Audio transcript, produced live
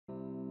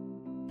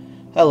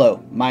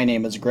Hello, my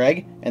name is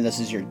Greg, and this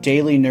is your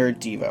Daily Nerd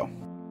Devo.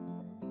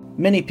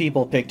 Many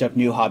people picked up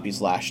new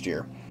hobbies last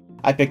year.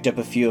 I picked up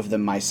a few of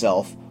them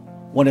myself.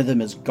 One of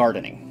them is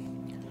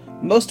gardening.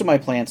 Most of my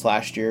plants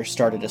last year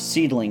started as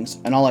seedlings,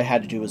 and all I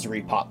had to do was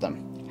repot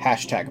them.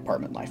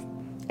 #apartment life.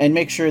 And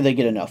make sure they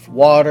get enough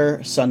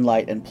water,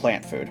 sunlight, and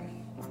plant food.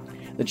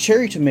 The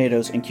cherry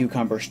tomatoes and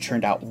cucumbers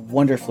turned out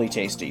wonderfully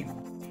tasty.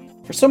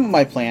 For some of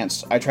my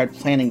plants, I tried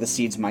planting the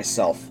seeds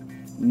myself.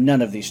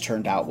 None of these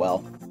turned out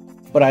well.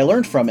 But I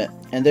learned from it,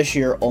 and this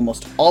year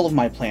almost all of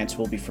my plants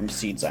will be from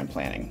seeds I'm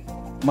planting.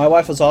 My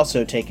wife was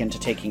also taken to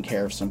taking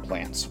care of some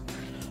plants.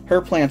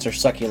 Her plants are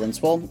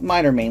succulents, while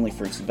mine are mainly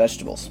fruits and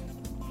vegetables.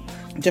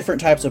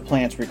 Different types of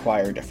plants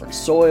require different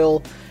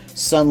soil,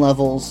 sun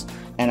levels,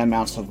 and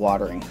amounts of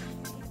watering.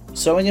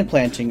 Sowing and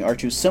planting are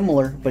two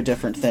similar but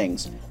different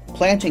things.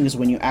 Planting is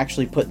when you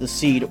actually put the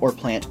seed or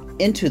plant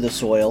into the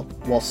soil,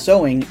 while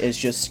sowing is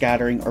just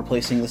scattering or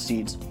placing the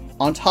seeds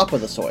on top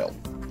of the soil.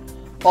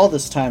 All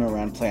this time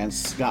around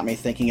plants got me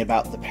thinking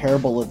about the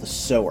parable of the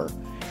sower.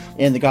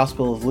 In the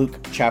Gospel of Luke,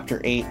 chapter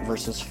 8,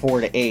 verses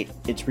 4 to 8,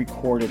 it's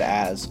recorded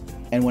as,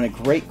 "And when a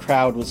great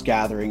crowd was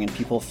gathering and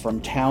people from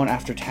town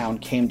after town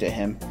came to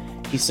him,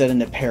 he said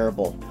in a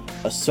parable,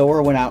 a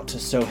sower went out to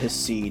sow his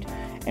seed,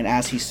 and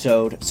as he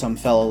sowed, some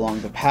fell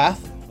along the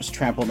path, was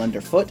trampled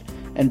underfoot,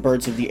 and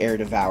birds of the air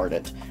devoured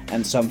it.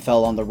 And some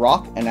fell on the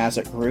rock, and as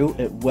it grew,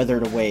 it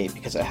withered away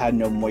because it had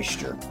no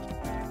moisture.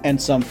 And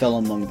some fell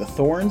among the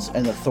thorns,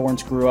 and the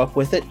thorns grew up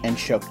with it and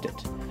choked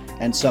it.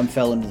 And some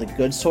fell into the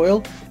good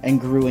soil, and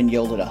grew and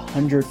yielded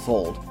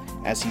 100-fold.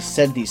 As he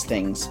said these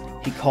things,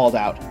 he called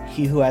out,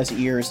 'He who has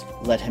ears,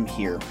 let him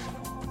hear.'"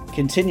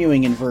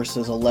 Continuing in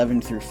verses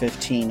 11 through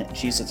 15,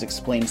 Jesus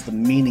explains the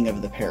meaning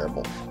of the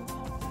parable.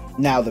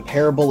 "Now the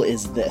parable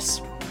is this.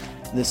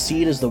 The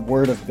seed is the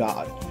word of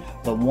God.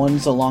 The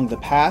ones along the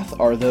path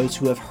are those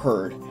who have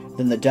heard.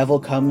 Then the devil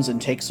comes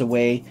and takes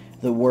away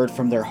the word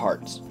from their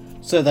hearts,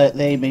 so that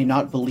they may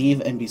not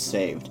believe and be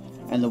saved.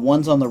 And the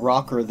ones on the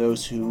rock are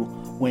those who,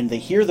 when they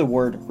hear the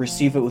word,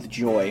 receive it with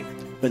joy.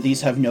 But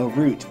these have no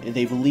root.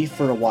 They believe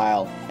for a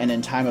while, and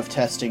in time of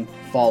testing,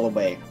 fall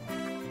away.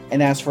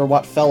 And as for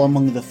what fell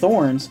among the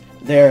thorns,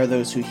 there are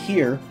those who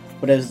hear,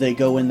 but as they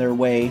go in their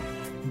way,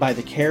 by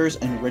the cares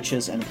and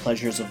riches and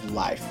pleasures of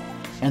life,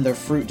 and their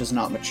fruit does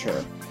not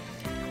mature.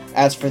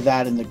 As for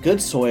that in the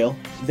good soil,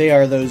 they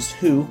are those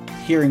who,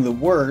 hearing the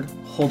word,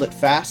 hold it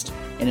fast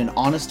in an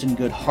honest and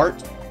good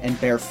heart, and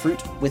bear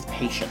fruit with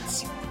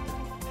patience."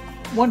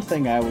 One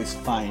thing I always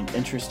find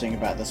interesting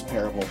about this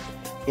parable,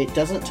 it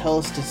doesn't tell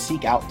us to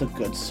seek out the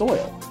good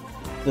soil.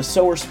 The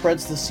sower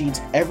spreads the seeds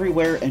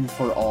everywhere and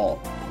for all.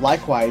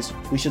 Likewise,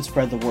 we should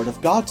spread the word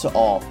of God to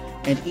all,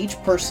 and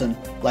each person,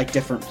 like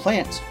different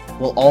plants,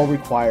 will all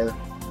require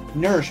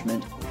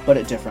nourishment, but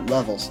at different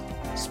levels.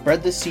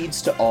 Spread the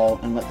seeds to all,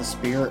 and let the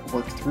Spirit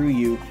work through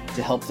you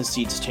to help the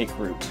seeds take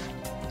root.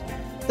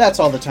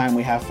 That's all the time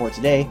we have for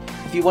today.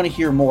 If you want to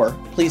hear more,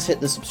 please hit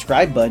the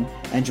subscribe button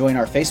and join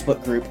our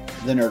Facebook group,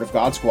 The Nerd of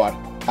God Squad.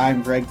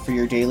 I'm Greg for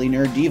your Daily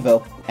Nerd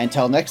Devo.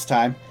 Until next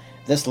time,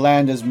 this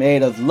land is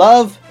made of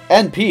love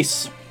and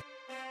peace.